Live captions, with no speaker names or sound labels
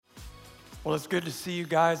Well, it's good to see you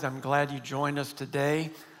guys. I'm glad you joined us today.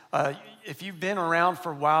 If you've been around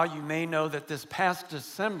for a while, you may know that this past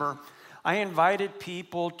December, I invited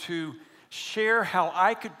people to share how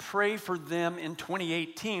I could pray for them in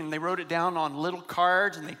 2018. They wrote it down on little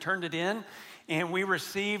cards and they turned it in, and we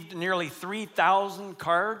received nearly 3,000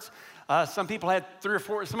 cards. Some people had three or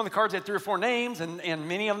four, some of the cards had 3 or 4 names, and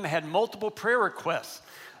many of them had multiple prayer requests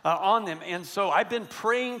on them. And so I've been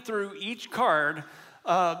praying through each card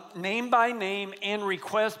name by name and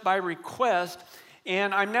request by request,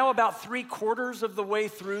 and I'm now about 3/4 of the way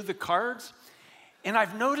through the cards, and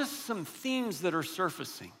I've noticed some themes that are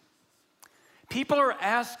surfacing. People are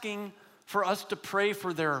asking for us to pray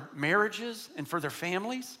for their marriages and for their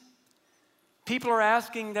families. People are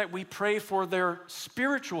asking that we pray for their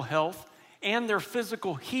spiritual health and their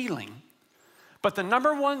physical healing. But the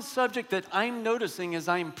number one subject that I'm noticing as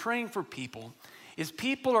I'm praying for people is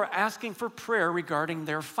people are asking for prayer regarding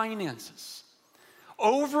their finances.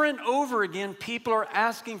 Over and over again, people are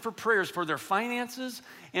asking for prayers for their finances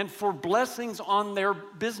and for blessings on their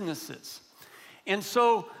businesses. And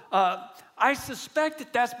so I suspect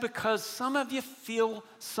that that's because some of you feel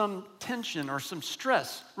some tension or some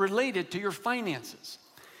stress related to your finances.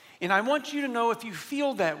 And I want you to know, if you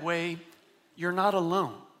feel that way, you're not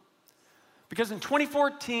alone. Because in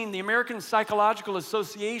 2014, the American Psychological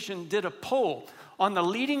Association did a poll on the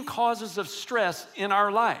leading causes of stress in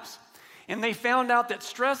our lives. And they found out that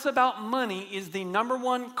stress about money is the number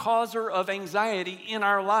one causer of anxiety in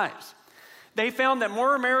our lives. They found that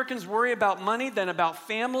more Americans worry about money than about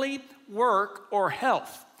family, work, or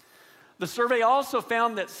health. The survey also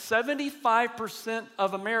found that 75%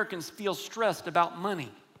 of Americans feel stressed about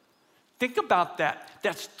money. Think about that.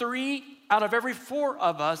 That's 3 out of every 4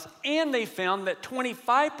 of us. And they found that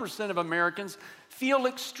 25% of Americans feel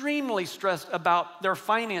extremely stressed about their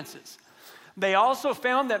finances. They also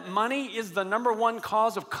found that money is the number one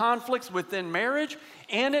cause of conflicts within marriage,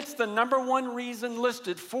 and it's the number one reason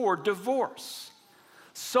listed for divorce.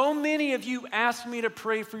 So many of you asked me to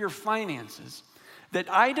pray for your finances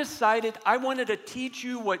that I decided I wanted to teach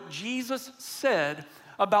you what Jesus said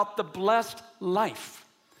about the blessed life.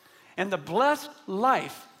 And the blessed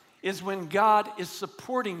life is when God is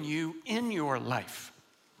supporting you in your life.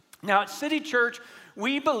 Now, at City Church,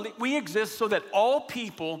 we exist so that all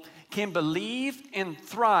people can believe and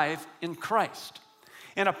thrive in Christ.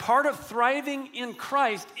 And a part of thriving in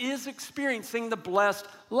Christ is experiencing the blessed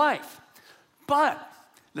life. But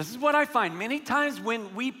this is what I find. Many times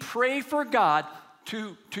when we pray for God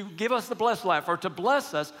to give us the blessed life or to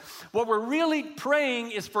bless us, what we're really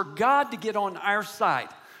praying is for God to get on our side,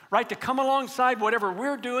 right? To come alongside whatever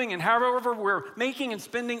we're doing and however we're making and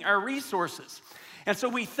spending our resources. And so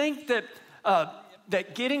we think that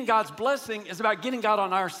that getting God's blessing is about getting God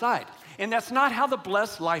on our side. And that's not how the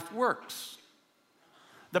blessed life works.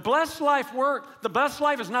 The blessed life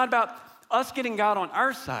is not about us getting God on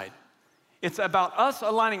our side. It's about us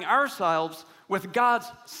aligning ourselves with God's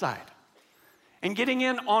side and getting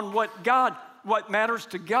in on what matters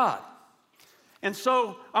to God. And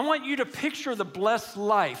so I want you to picture the blessed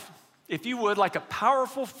life, if you would, like a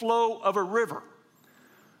powerful flow of a river,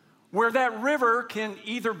 where that river can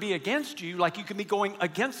either be against you, like you can be going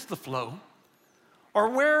against the flow, or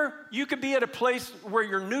where you could be at a place where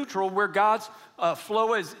you're neutral, where God's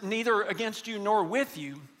flow is neither against you nor with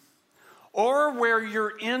you, or where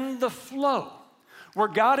you're in the flow, where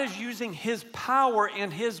God is using His power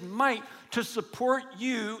and His might to support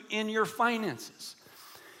you in your finances.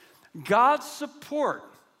 God's support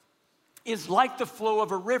is like the flow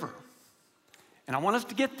of a river. And I want us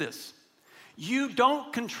to get this. You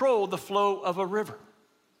don't control the flow of a river,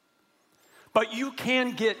 but you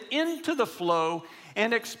can get into the flow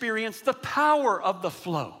and experience the power of the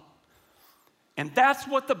flow. And that's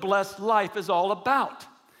what the blessed life is all about.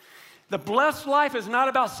 The blessed life is not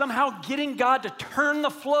about somehow getting God to turn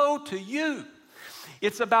the flow to you.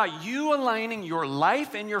 It's about you aligning your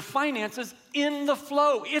life and your finances in the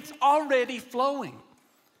flow. It's already flowing.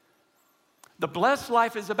 The blessed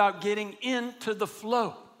life is about getting into the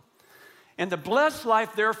flow. And the blessed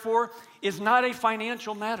life, therefore, is not a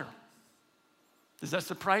financial matter. Does that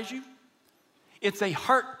surprise you? It's a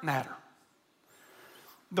heart matter.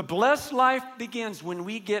 The blessed life begins when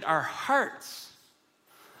we get our hearts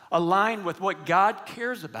aligned with what God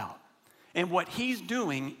cares about and what He's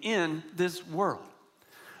doing in this world.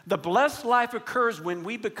 The blessed life occurs when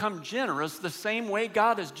we become generous the same way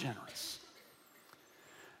God is generous.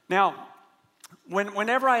 Now,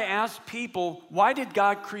 whenever I ask people, why did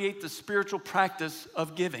God create the spiritual practice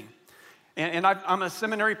of giving? And I'm a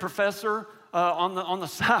seminary professor on the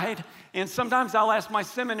side, and sometimes I'll ask my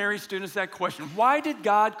seminary students that question. Why did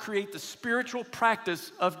God create the spiritual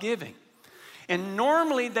practice of giving? And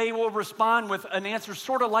normally they will respond with an answer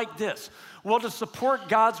sort of like this. Well, to support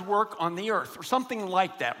God's work on the earth, or something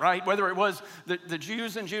like that, right? Whether it was the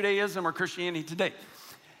Jews in Judaism or Christianity today.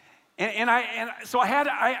 So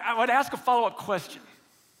I would ask a follow-up question.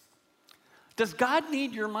 Does God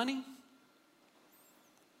need your money?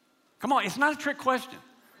 Come on, it's not a trick question.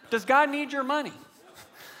 Does God need your money?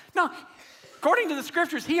 No, according to the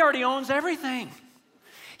scriptures, he already owns everything.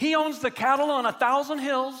 He owns the cattle on 1,000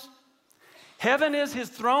 hills. Heaven is his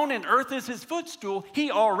throne and earth is his footstool.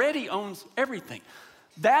 He already owns everything.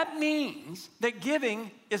 That means that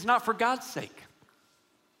giving is not for God's sake.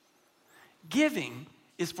 Giving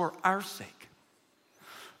is for our sake.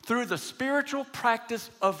 Through the spiritual practice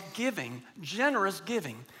of giving, generous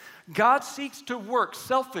giving, God seeks to work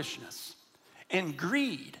selfishness and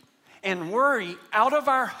greed and worry out of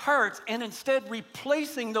our hearts, and instead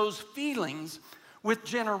replacing those feelings with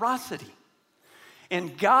generosity.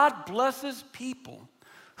 And God blesses people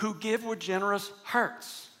who give with generous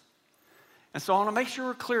hearts. And so I want to make sure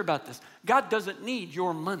we're clear about this. God doesn't need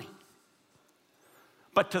your money.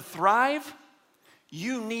 But to thrive,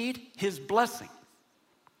 you need his blessing.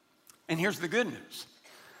 And here's the good news.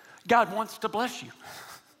 God wants to bless you.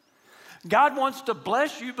 God wants to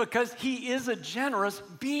bless you because he is a generous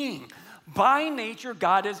being. By nature,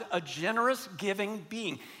 God is a generous, giving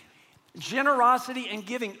being. Generosity and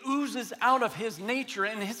giving oozes out of his nature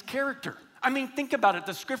and his character. I mean, think about it.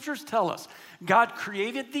 The scriptures tell us God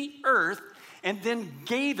created the earth and then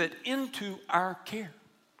gave it into our care.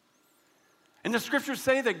 And the scriptures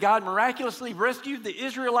say that God miraculously rescued the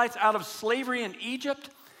Israelites out of slavery in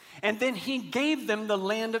Egypt, and then he gave them the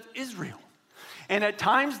land of Israel. And at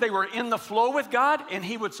times they were in the flow with God and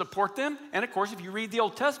he would support them. And of course, if you read the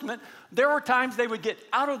Old Testament, there were times they would get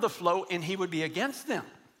out of the flow and he would be against them.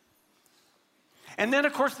 And then,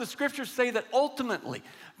 of course, the scriptures say that ultimately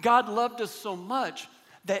God loved us so much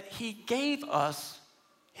that he gave us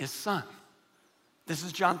his son. This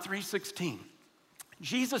is John 3:16.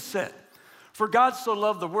 Jesus said, "For God so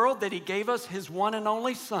loved the world that he gave us his one and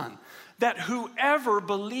only son, that whoever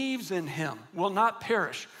believes in him will not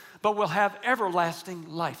perish, but will have everlasting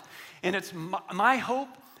life." And it's my hope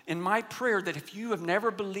and my prayer that if you have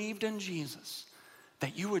never believed in Jesus,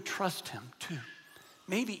 that you would trust him too,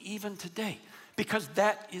 maybe even today, because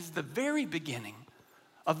that is the very beginning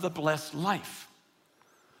of the blessed life.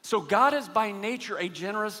 So God is by nature a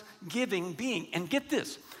generous, giving being. And get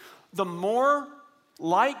this, the more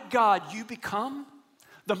like God you become,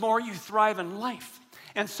 the more you thrive in life.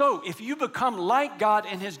 And so if you become like God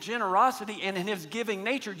in his generosity and in his giving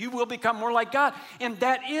nature, you will become more like God. And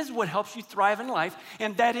that is what helps you thrive in life,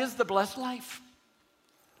 and that is the blessed life.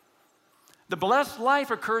 The blessed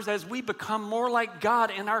life occurs as we become more like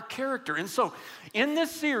God in our character. And so in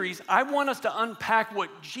this series, I want us to unpack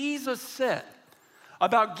what Jesus said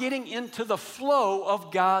about getting into the flow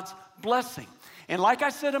of God's blessing. And like I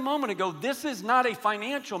said a moment ago, this is not a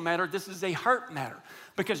financial matter, this is a heart matter,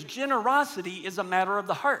 because generosity is a matter of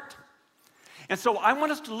the heart. And so I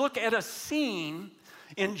want us to look at a scene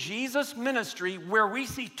in Jesus' ministry where we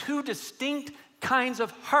see two distinct kinds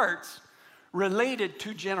of hearts related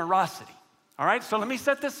to generosity. All right, so let me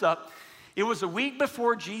set this up. It was a week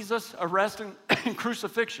before Jesus' arrest and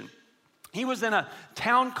crucifixion. He was in a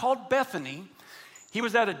town called Bethany. He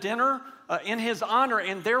was at a dinner in his honor,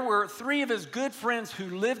 and there were three of his good friends who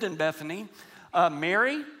lived in Bethany,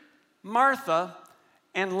 Mary, Martha,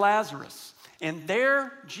 and Lazarus. And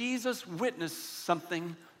there, Jesus witnessed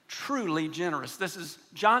something truly generous. This is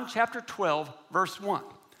John chapter 12, verse 1.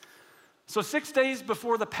 So 6 days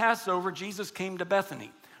before the Passover, Jesus came to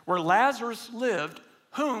Bethany, where Lazarus lived,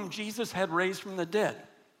 whom Jesus had raised from the dead.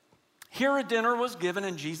 Here a dinner was given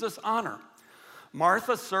in Jesus' honor.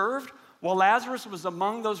 Martha served, while Lazarus was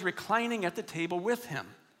among those reclining at the table with him.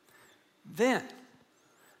 Then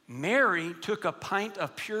Mary took a pint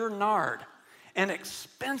of pure nard, an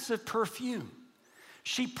expensive perfume.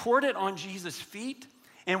 She poured it on Jesus' feet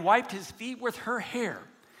and wiped his feet with her hair,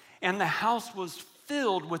 and the house was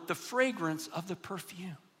filled with the fragrance of the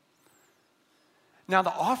perfume. Now,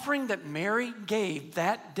 the offering that Mary gave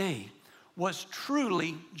that day was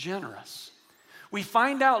truly generous. We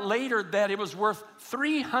find out later that it was worth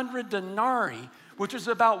 300 denarii, which is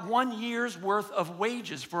about 1 year's worth of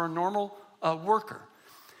wages for a normal worker.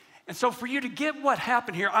 And so for you to get what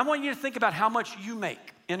happened here, I want you to think about how much you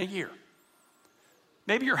make in a year.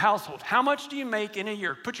 Maybe your household. How much do you make in a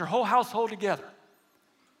year? Put your whole household together.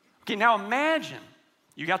 Okay, now imagine,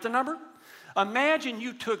 you got the number? Imagine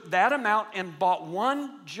you took that amount and bought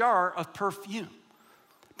one jar of perfume.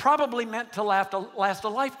 Probably meant to last a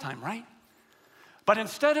lifetime, right? But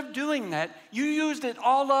instead of doing that, you used it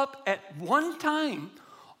all up at one time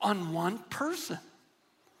on one person.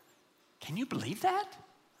 Can you believe that?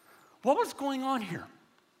 What was going on here?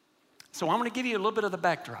 So I'm going to give you a little bit of the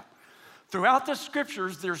backdrop. Throughout the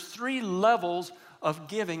scriptures, there's 3 levels of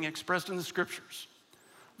giving expressed in the scriptures.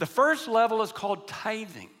 The first level is called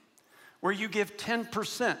tithing, where you give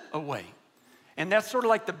 10% away. And that's sort of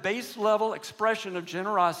like the base level expression of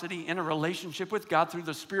generosity in a relationship with God through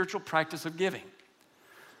the spiritual practice of giving.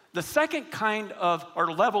 The second kind of,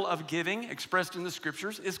 or level of giving expressed in the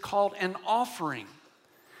scriptures is called an offering.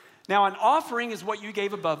 Now, an offering is what you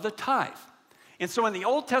gave above the tithe. And so in the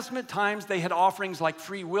Old Testament times, they had offerings like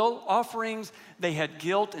free will offerings, they had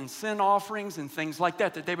guilt and sin offerings and things like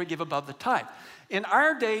that they would give above the tithe. In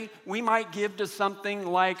our day, we might give to something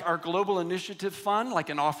like our Global Initiative Fund, like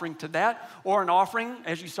an offering to that, or an offering,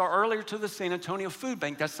 as you saw earlier, to the San Antonio Food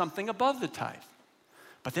Bank. That's something above the tithe.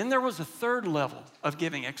 But then there was a third level of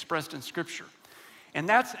giving expressed in Scripture, and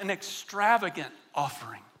that's an extravagant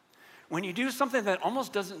offering. When you do something that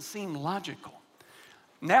almost doesn't seem logical.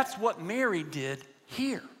 And that's what Mary did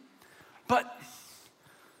here. But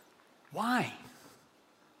why?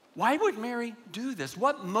 Why would Mary do this?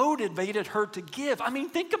 What motivated her to give? I mean,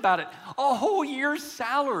 think about it. A whole year's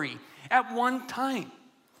salary at one time.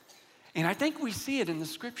 And I think we see it in the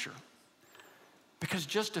scripture. Because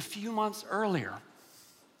just a few months earlier,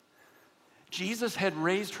 Jesus had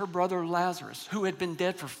raised her brother Lazarus, who had been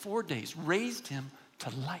dead for 4 days, raised him to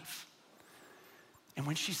life. And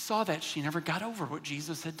when she saw that, she never got over what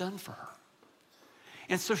Jesus had done for her.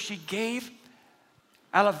 And so she gave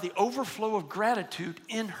out of the overflow of gratitude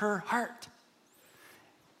in her heart.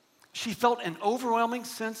 She felt an overwhelming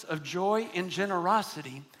sense of joy and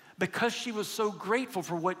generosity because she was so grateful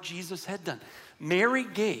for what Jesus had done. Mary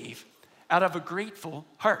gave out of a grateful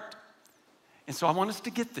heart. And so I want us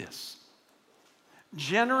to get this.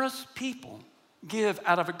 Generous people give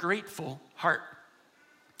out of a grateful heart.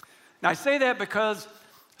 Now, I say that because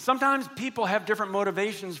sometimes people have different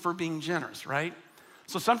motivations for being generous, right?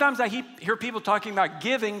 So sometimes I hear people talking about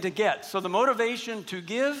giving to get. So the motivation to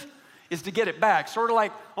give is to get it back. Sort of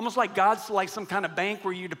like, almost like God's like some kind of bank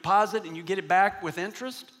where you deposit and you get it back with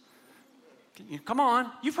interest. Come on,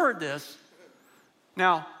 you've heard this.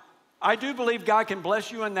 Now, I do believe God can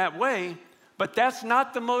bless you in that way, but that's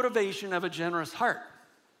not the motivation of a generous heart.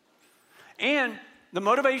 And the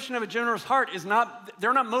motivation of a generous heart is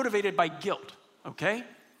they're not motivated by guilt, okay?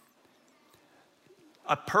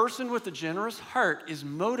 A person with a generous heart is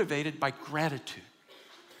motivated by gratitude.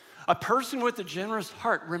 A person with a generous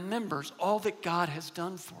heart remembers all that God has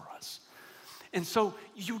done for us. And so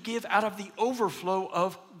you give out of the overflow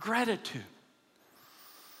of gratitude.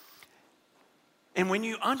 And when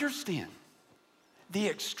you understand the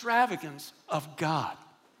extravagance of God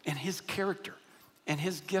and His character and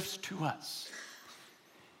His gifts to us,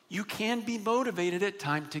 you can be motivated at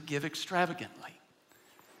times to give extravagantly.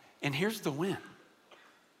 And here's the win.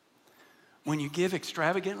 When you give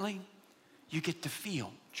extravagantly, you get to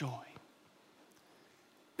feel joy.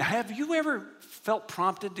 Now, have you ever felt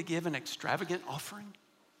prompted to give an extravagant offering?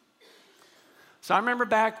 So I remember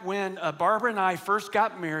back when Barbara and I first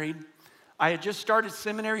got married, I had just started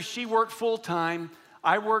seminary. She worked full-time.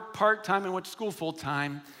 I worked part-time and went to school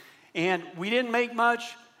full-time. And we didn't make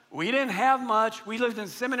much. We didn't have much. We lived in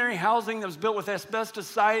seminary housing that was built with asbestos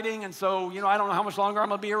siding, and so, I don't know how much longer I'm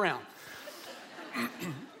going to be around.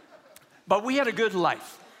 But we had a good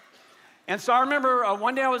life. And so I remember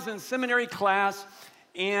one day I was in seminary class,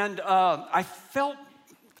 and I felt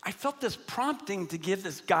this prompting to give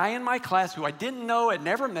this guy in my class who I didn't know, had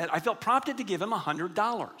never met, I felt prompted to give him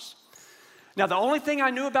 $100. Now, the only thing I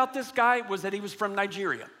knew about this guy was that he was from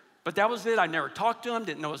Nigeria. But that was it. I never talked to him,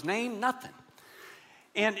 didn't know his name, nothing.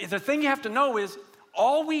 And the thing you have to know is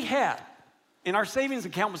all we had in our savings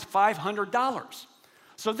account was $500.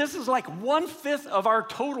 So this is like 1/5 of our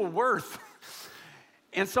total worth.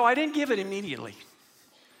 And so I didn't give it immediately.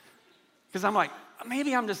 Because I'm like,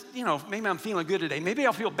 maybe I'm just, maybe I'm feeling good today. Maybe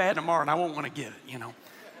I'll feel bad tomorrow and I won't want to give it,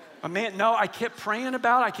 But man, no, I kept praying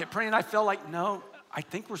about it. I felt like, no, I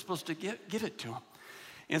think we're supposed to give it to him.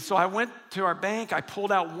 And so I went to our bank. I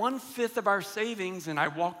pulled out 1/5 of our savings and I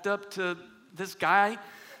walked up to this guy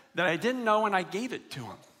that I didn't know, and I gave it to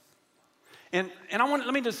him. And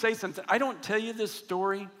let me just say something. I don't tell you this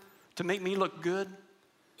story to make me look good,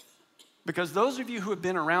 because those of you who have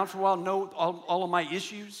been around for a while know all of my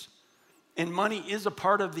issues, and money is a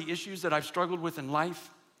part of the issues that I've struggled with in life.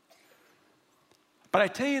 But I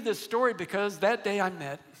tell you this story because that day I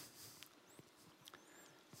met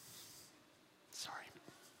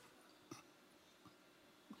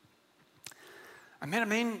I met a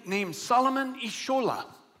man named Solomon Ishola.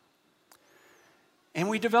 And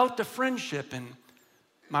we developed a friendship, and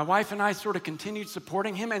my wife and I sort of continued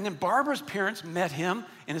supporting him. And then Barbara's parents met him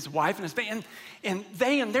and his wife and his family. And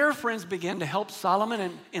they and their friends began to help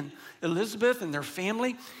Solomon and Elizabeth and their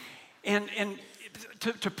family and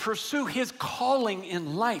to pursue his calling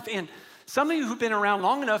in life. And some of you who've been around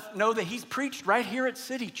long enough know that he's preached right here at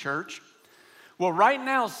City Church. Well, right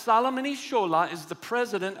now, Solomon Ishola is the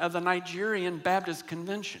president of the Nigerian Baptist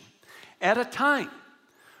Convention at a time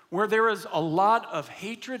where there is a lot of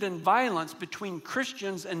hatred and violence between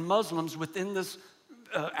Christians and Muslims within this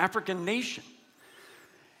African nation.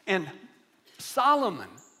 And Solomon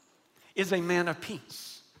is a man of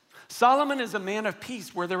peace. Solomon is a man of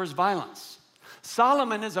peace where there is violence.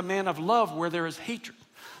 Solomon is a man of love where there is hatred.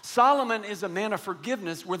 Solomon is a man of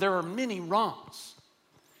forgiveness where there are many wrongs.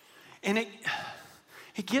 And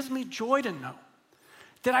it gives me joy to know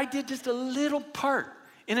that I did just a little part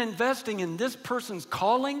in investing in this person's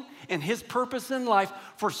calling and his purpose in life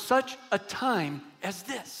for such a time as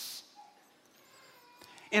this.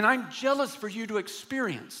 And I'm jealous for you to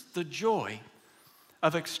experience the joy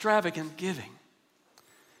of extravagant giving.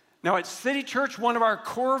 Now, at City Church, one of our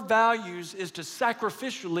core values is to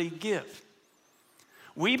sacrificially give.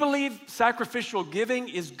 We believe sacrificial giving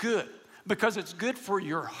is good because it's good for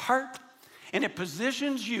your heart and it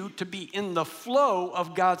positions you to be in the flow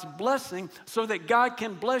of God's blessing so that God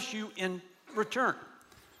can bless you in return.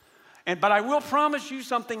 But I will promise you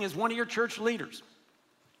something as one of your church leaders.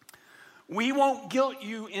 We won't guilt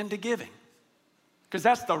you into giving because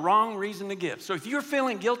that's the wrong reason to give. So if you're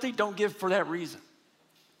feeling guilty, don't give for that reason.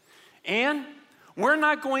 And we're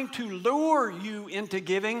not going to lure you into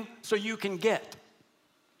giving so you can get.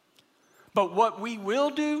 But what we will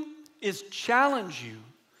do is challenge you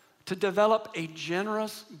to develop a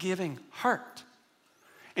generous giving heart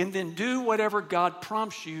and then do whatever God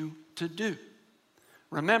prompts you to do.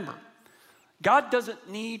 Remember, God doesn't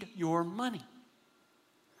need your money,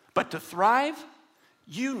 but to thrive,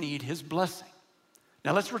 you need his blessing.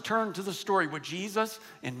 Now let's return to the story with Jesus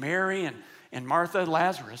and Mary and Martha and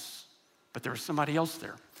Lazarus, but there was somebody else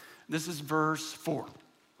there. This is verse 4.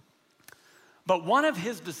 But one of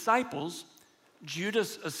his disciples,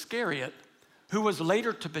 Judas Iscariot, who was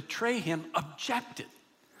later to betray him, objected.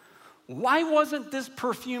 Why wasn't this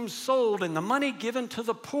perfume sold and the money given to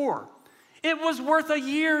the poor? It was worth a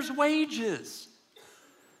year's wages.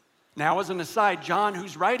 Now, as an aside, John,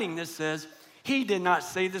 who's writing this, says he did not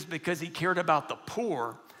say this because he cared about the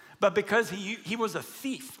poor, but because he was a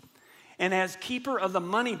thief. And as keeper of the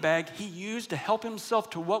money bag, he used to help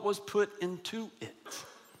himself to what was put into it.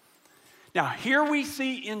 Now, here we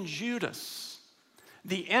see in Judas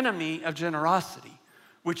the enemy of generosity,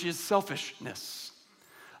 which is selfishness.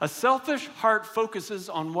 A selfish heart focuses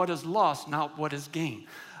on what is lost, not what is gained.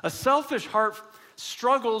 A selfish heart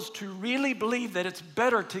struggles to really believe that it's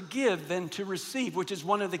better to give than to receive, which is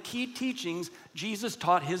one of the key teachings Jesus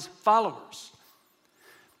taught his followers.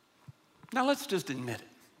 Now, let's just admit it.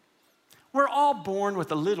 We're all born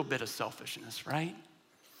with a little bit of selfishness, right?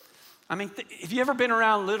 I mean, if you've ever been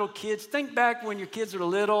around little kids, think back when your kids are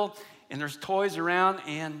little and there's toys around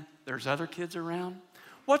and there's other kids around.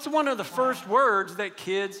 What's one of the first words that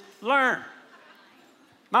kids learn?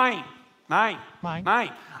 Mine, mine, mine,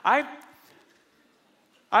 mine.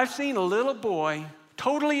 I've seen a little boy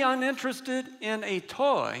totally uninterested in a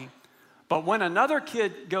toy, but when another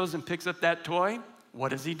kid goes and picks up that toy, what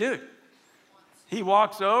does he do? He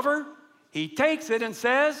walks over, he takes it and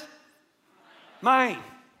says, mine.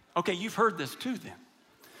 Okay, you've heard this too then.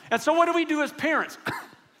 And so what do we do as parents?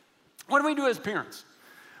 What do we do as parents?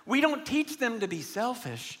 We don't teach them to be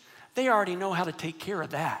selfish. They already know how to take care of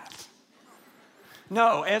that.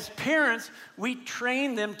 No, as parents, we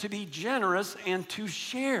train them to be generous and to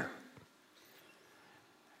share.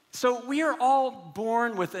 So we are all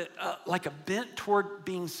born with like a bent toward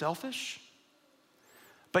being selfish.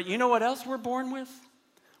 But you know what else we're born with?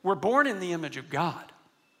 We're born in the image of God.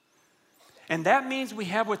 And that means we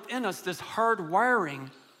have within us this hard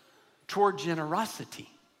wiring toward generosity.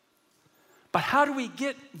 But how do we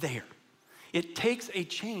get there? It takes a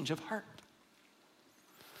change of heart.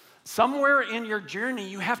 Somewhere in your journey,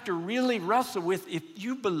 you have to really wrestle with if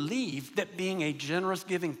you believe that being a generous,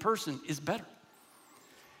 giving person is better.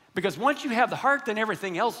 Because once you have the heart, then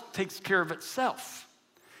everything else takes care of itself.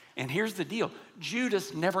 And here's the deal.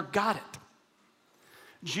 Judas never got it.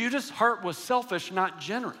 Judas' heart was selfish, not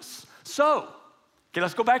generous. So, okay,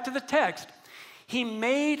 let's go back to the text. He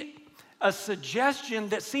made a suggestion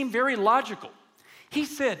that seemed very logical. He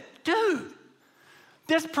said, dude,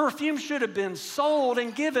 this perfume should have been sold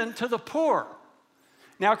and given to the poor.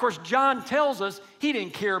 Now, of course, John tells us he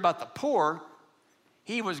didn't care about the poor.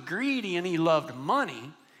 He was greedy and he loved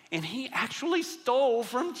money, and he actually stole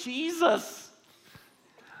from Jesus.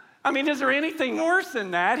 I mean, is there anything worse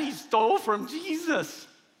than that? He stole from Jesus.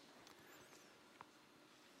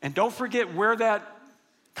 And don't forget where that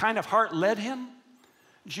kind of heart led him.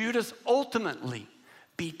 Judas ultimately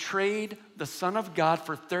betrayed the Son of God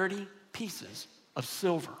for 30 pieces of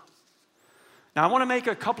silver. Now, I want to make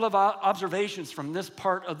a couple of observations from this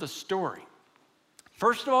part of the story.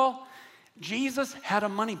 First of all, Jesus had a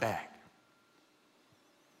money bag.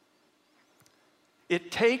 It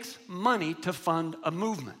takes money to fund a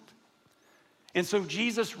movement. And so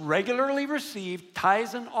Jesus regularly received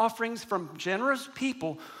tithes and offerings from generous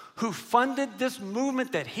people who funded this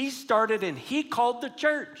movement that he started and he called the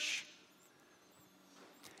church.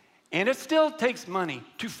 And it still takes money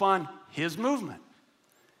to fund his movement.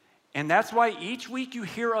 And that's why each week you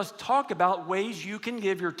hear us talk about ways you can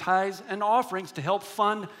give your tithes and offerings to help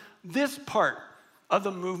fund this part of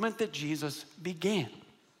the movement that Jesus began.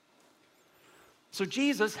 So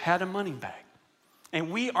Jesus had a money bag. And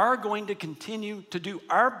we are going to continue to do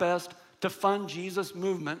our best to fund Jesus'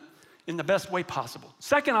 movement in the best way possible.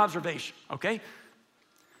 Second observation, okay?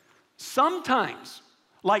 Sometimes,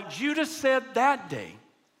 like Judas said that day,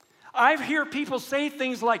 I hear people say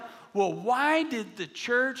things like, well, why did the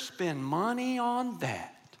church spend money on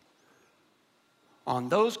that? On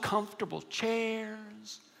those comfortable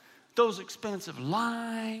chairs, those expensive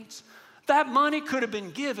lights. That money could have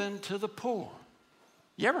been given to the poor.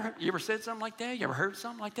 You ever said something like that? You ever heard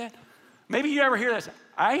something like that? Maybe you ever hear that.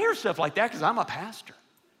 I hear stuff like that because I'm a pastor.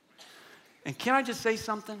 And can I just say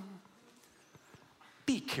something?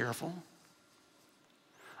 Be careful.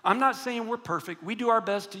 I'm not saying we're perfect. We do our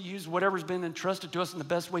best to use whatever's been entrusted to us in the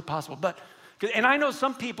best way possible. And I know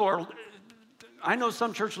some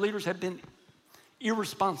church leaders have been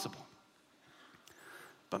irresponsible.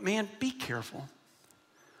 But man, be careful.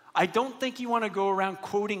 I don't think you want to go around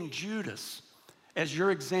quoting Judas as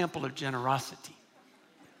your example of generosity.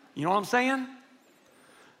 You know what I'm saying?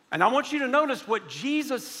 And I want you to notice what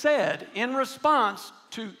Jesus said in response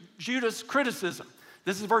to Judas' criticism.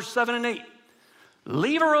 This is verse 7 and 8.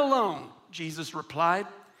 Leave her alone, Jesus replied.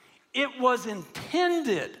 It was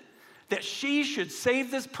intended that she should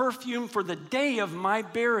save this perfume for the day of my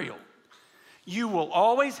burial. You will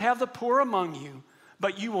always have the poor among you,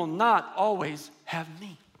 but you will not always have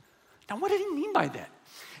me. Now, what did he mean by that?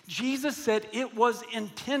 Jesus said it was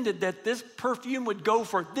intended that this perfume would go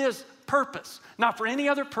for this purpose, not for any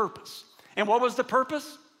other purpose. And what was the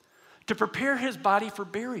purpose? To prepare his body for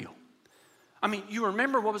burial. I mean, you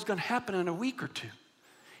remember what was going to happen in a week or two.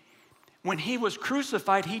 When he was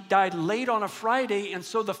crucified, he died late on a Friday, and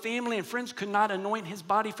so the family and friends could not anoint his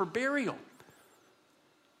body for burial.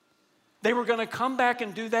 They were going to come back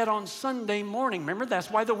and do that on Sunday morning. Remember,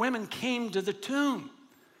 that's why the women came to the tomb.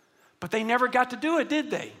 But they never got to do it,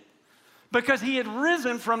 did they? Because he had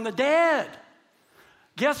risen from the dead.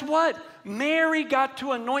 Guess what? Mary got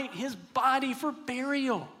to anoint his body for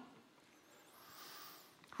burial.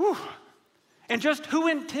 Whew. And just who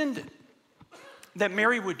intended that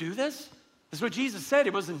Mary would do this? That's what Jesus said.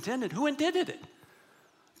 It was intended. Who intended it?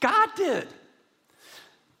 God did.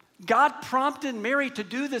 God prompted Mary to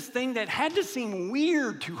do this thing that had to seem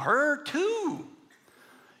weird to her too.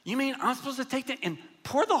 You mean I'm supposed to take that and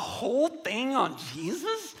pour the whole thing on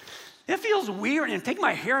Jesus? It feels weird. And take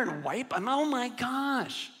my hair and wipe. Oh my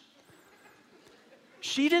gosh.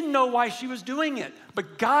 She didn't know why she was doing it,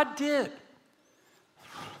 but God did.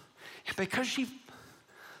 And because she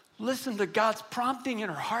listened to God's prompting in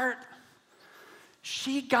her heart,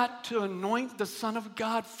 she got to anoint the Son of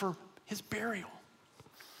God for his burial.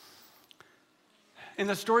 And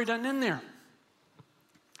the story doesn't end there.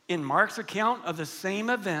 In Mark's account of the same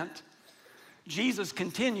event, Jesus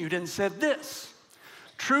continued and said this,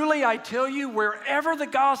 truly I tell you, wherever the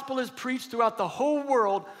gospel is preached throughout the whole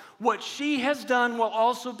world, what she has done will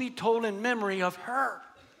also be told in memory of her.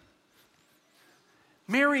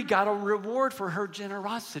 Mary got a reward for her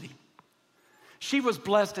generosity. She was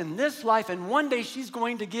blessed in this life, and one day she's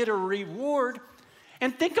going to get a reward.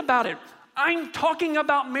 And think about it. I'm talking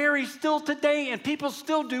about Mary still today, and people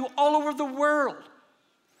still do all over the world.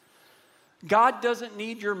 God doesn't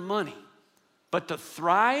need your money, but to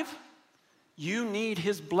thrive, you need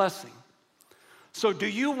his blessing. So do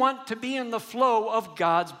you want to be in the flow of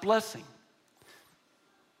God's blessing?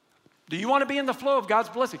 Do you want to be in the flow of God's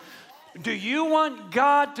blessing? Do you want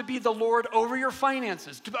God to be the Lord over your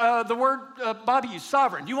finances? The word Bobby used,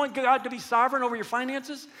 sovereign. Do you want God to be sovereign over your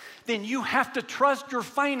finances? Then you have to trust your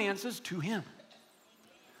finances to him.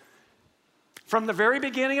 From the very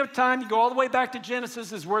beginning of time, you go all the way back to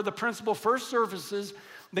Genesis is where the principle first surfaces.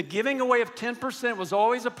 The giving away of 10% was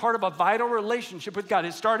always a part of a vital relationship with God.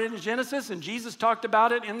 It started in Genesis, and Jesus talked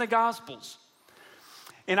about it in the Gospels.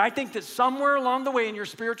 And I think that somewhere along the way in your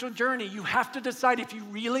spiritual journey, you have to decide if you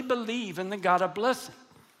really believe in the God of blessing.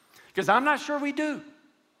 Because I'm not sure we do.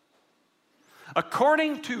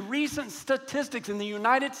 According to recent statistics in the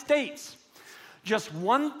United States, just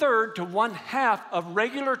 1/3 to 1/2 of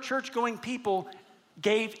regular church-going people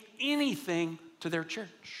gave anything to their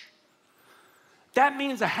church. That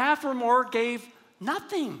means a half or more gave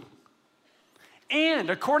nothing. And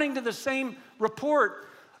according to the same report,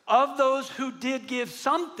 of those who did give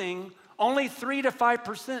something, only 3 to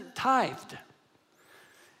 5% tithed.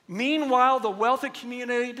 Meanwhile, the wealth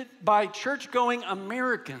accumulated by church-going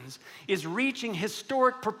Americans is reaching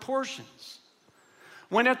historic proportions.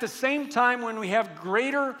 When at the same time, when we have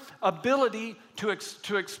greater ability to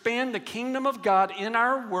expand the kingdom of God in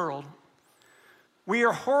our world, we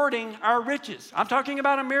are hoarding our riches. I'm talking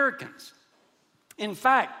about Americans. In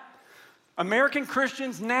fact, American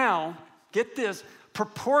Christians now, get this,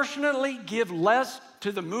 proportionately give less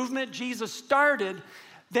to the movement Jesus started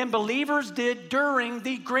than believers did during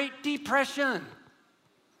the Great Depression.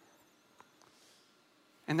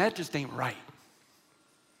 And that just ain't right.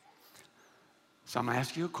 So I'm going to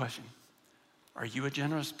ask you a question. Are you a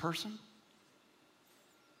generous person?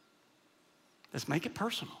 Let's make it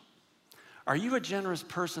personal. Are you a generous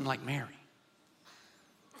person like Mary?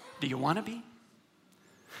 Do you want to be?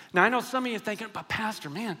 Now, I know some of you are thinking, but Pastor,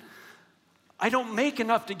 man, I don't make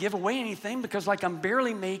enough to give away anything because I'm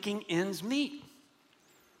barely making ends meet.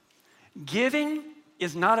 Giving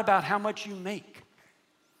is not about how much you make.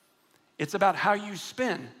 It's about how you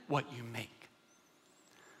spend what you make.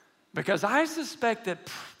 Because I suspect that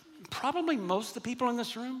probably most of the people in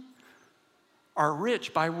this room are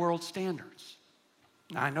rich by world standards.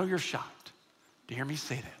 Now, I know you're shocked to hear me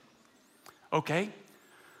say that. Okay?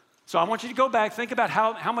 So I want you to go back, think about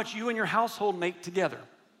how much you and your household make together.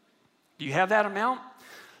 Do you have that amount?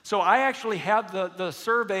 So I actually have the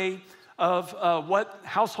survey of what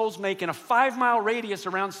households make in a 5-mile radius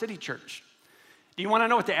around City Church. Do you want to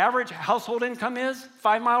know what the average household income is?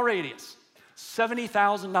 5-mile radius,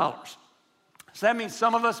 $70,000. So that means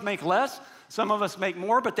some of us make less, some of us make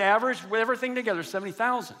more, but the average with everything together is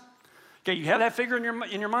 $70,000. Okay, you have that figure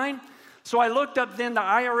in your mind? So I looked up then the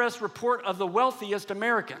IRS report of the wealthiest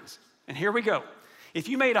Americans. And here we go. If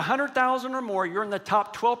you made $100,000 or more, you're in the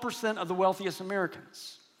top 12% of the wealthiest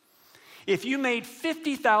Americans. If you made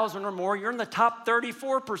 $50,000 or more, you're in the top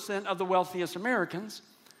 34% of the wealthiest Americans.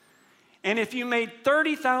 And if you made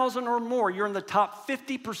 $30,000 or more, you're in the top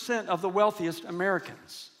 50% of the wealthiest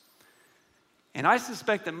Americans. And I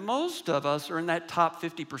suspect that most of us are in that top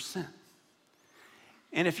 50%.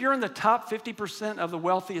 And if you're in the top 50% of the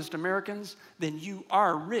wealthiest Americans, then you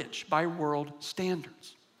are rich by world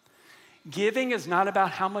standards. Giving is not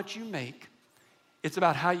about how much you make. It's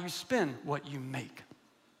about how you spend what you make.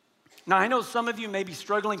 Now, I know some of you may be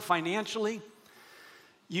struggling financially.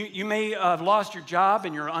 You may have lost your job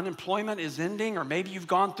and your unemployment is ending, or maybe you've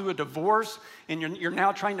gone through a divorce and you're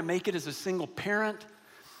now trying to make it as a single parent.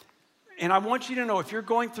 And I want you to know, if you're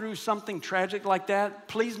going through something tragic like that,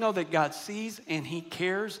 please know that God sees and He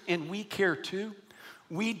cares, and we care too.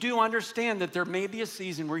 We do understand that there may be a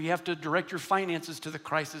season where you have to direct your finances to the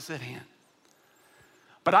crisis at hand.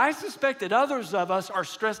 But I suspect that others of us are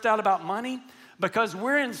stressed out about money because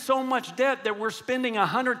we're in so much debt that we're spending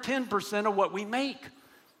 110% of what we make.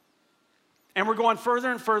 And we're going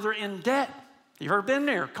further and further in debt. You've ever been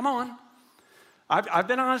there? Come on. I've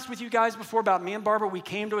been honest with you guys before about me and Barbara. We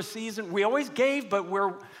came to a season, we always gave, but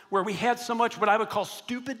where we had so much what I would call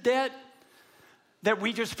stupid debt that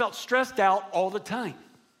we just felt stressed out all the time.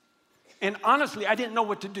 And honestly, I didn't know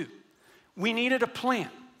what to do. We needed a plan.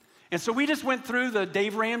 And so we just went through the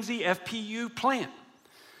Dave Ramsey FPU plan.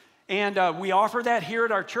 And we offer that here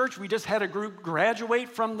at our church. We just had a group graduate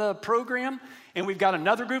from the program, and we've got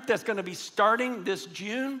another group that's going to be starting this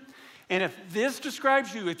June. And if this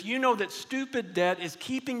describes you, if you know that stupid debt is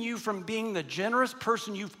keeping you from being the generous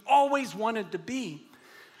person you've always wanted to be,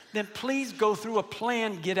 then please go through a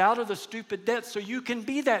plan, get out of the stupid debt so you can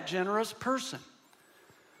be that generous person.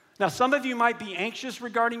 Now, some of you might be anxious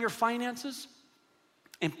regarding your finances,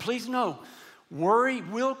 and please know, worry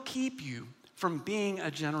will keep you from being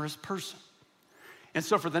a generous person. And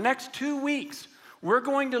so for the next 2 weeks, we're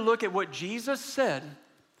going to look at what Jesus said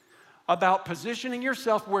about positioning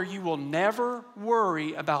yourself where you will never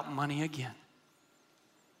worry about money again.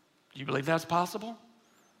 Do you believe that's possible?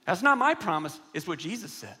 That's not my promise, it's what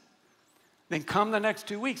Jesus said. Then come the next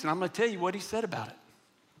 2 weeks, and I'm going to tell you what He said about it.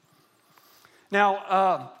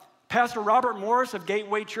 Now, Pastor Robert Morris of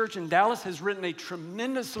Gateway Church in Dallas has written a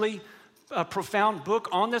tremendously profound book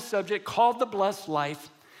on this subject called The Blessed Life,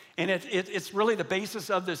 and it's really the basis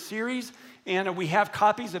of this series, and we have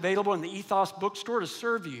copies available in the Ethos bookstore to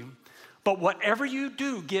serve you. But whatever you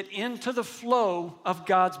do, get into the flow of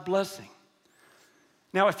God's blessing.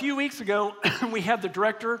 Now, a few weeks ago, we had the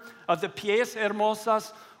director of the Pies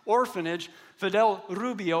Hermosas Orphanage, Fidel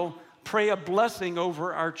Rubio, pray a blessing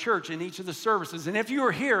over our church in each of the services. And if you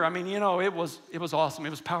were here, I mean, you know, it was awesome. It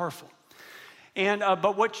was powerful. And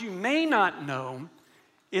but what you may not know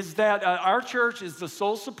is that our church is the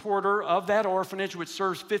sole supporter of that orphanage, which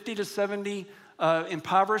serves 50 to 70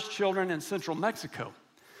 impoverished children in central Mexico.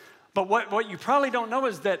 But what you probably don't know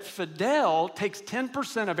is that Fidel takes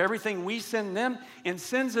 10% of everything we send them and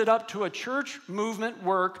sends it up to a church movement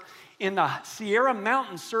work in the Sierra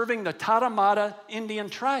Mountains serving the Tarahumara Indian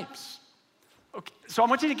tribes. Okay, so I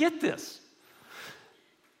want you to get this.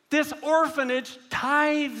 This orphanage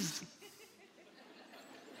tithes.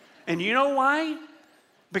 And you know why?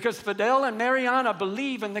 Because Fidel and Mariana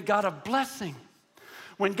believe in the God of blessing.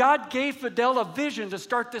 When God gave Fidel a vision to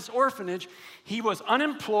start this orphanage, he was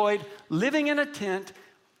unemployed, living in a tent,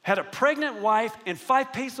 had a pregnant wife, and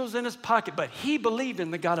 5 pesos in his pocket, but he believed in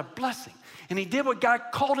the God of blessing. And he did what God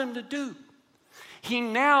called him to do. He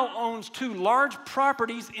now owns 2 large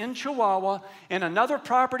properties in Chihuahua and another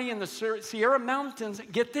property in the Sierra Mountains,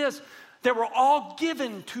 get this, that were all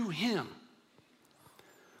given to him.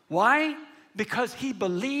 Why? Because he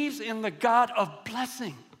believes in the God of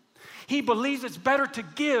blessing. He believes it's better to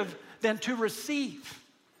give than to receive.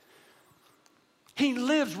 He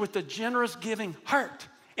lives with a generous giving heart.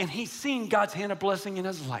 And he's seen God's hand of blessing in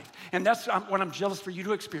his life. And that's what I'm jealous for you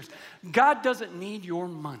to experience. God doesn't need your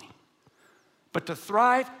money. But to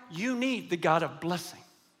thrive, you need the God of blessing.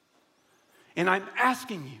 And I'm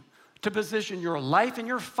asking you to position your life and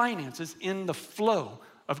your finances in the flow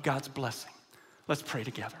of God's blessing. Let's pray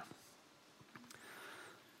together.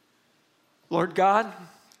 Lord God,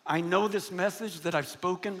 I know this message that I've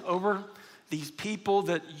spoken over these people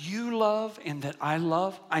that you love and that I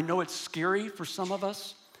love. I know it's scary for some of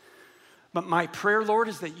us. But my prayer, Lord,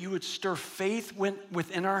 is that you would stir faith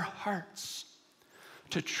within our hearts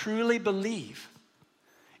to truly believe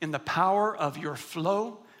in the power of your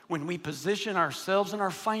flow when we position ourselves and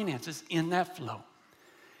our finances in that flow.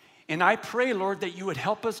 And I pray, Lord, that you would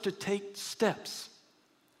help us to take steps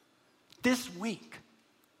this week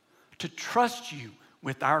to trust you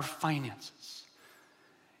with our finances.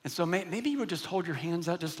 And so maybe you would just hold your hands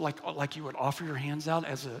out just like you would offer your hands out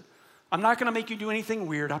I'm not going to make you do anything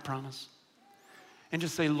weird, I promise. And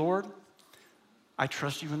just say, Lord, I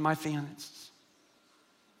trust you in my finances.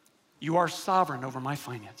 You are sovereign over my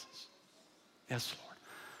finances. Yes, Lord.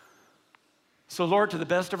 So, Lord, to the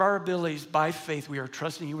best of our abilities, by faith, we are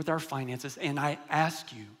trusting you with our finances. And I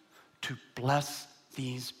ask you to bless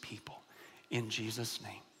these people. In Jesus'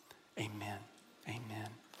 name, amen. Amen.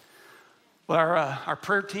 Well, our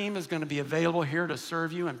prayer team is going to be available here to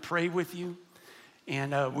serve you and pray with you.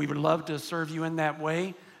 And we would love to serve you in that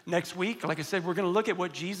way. Next week, like I said, we're going to look at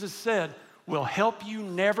what Jesus said will help you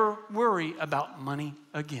never worry about money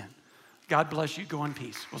again. God bless you. Go in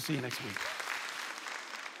peace. We'll see you next week.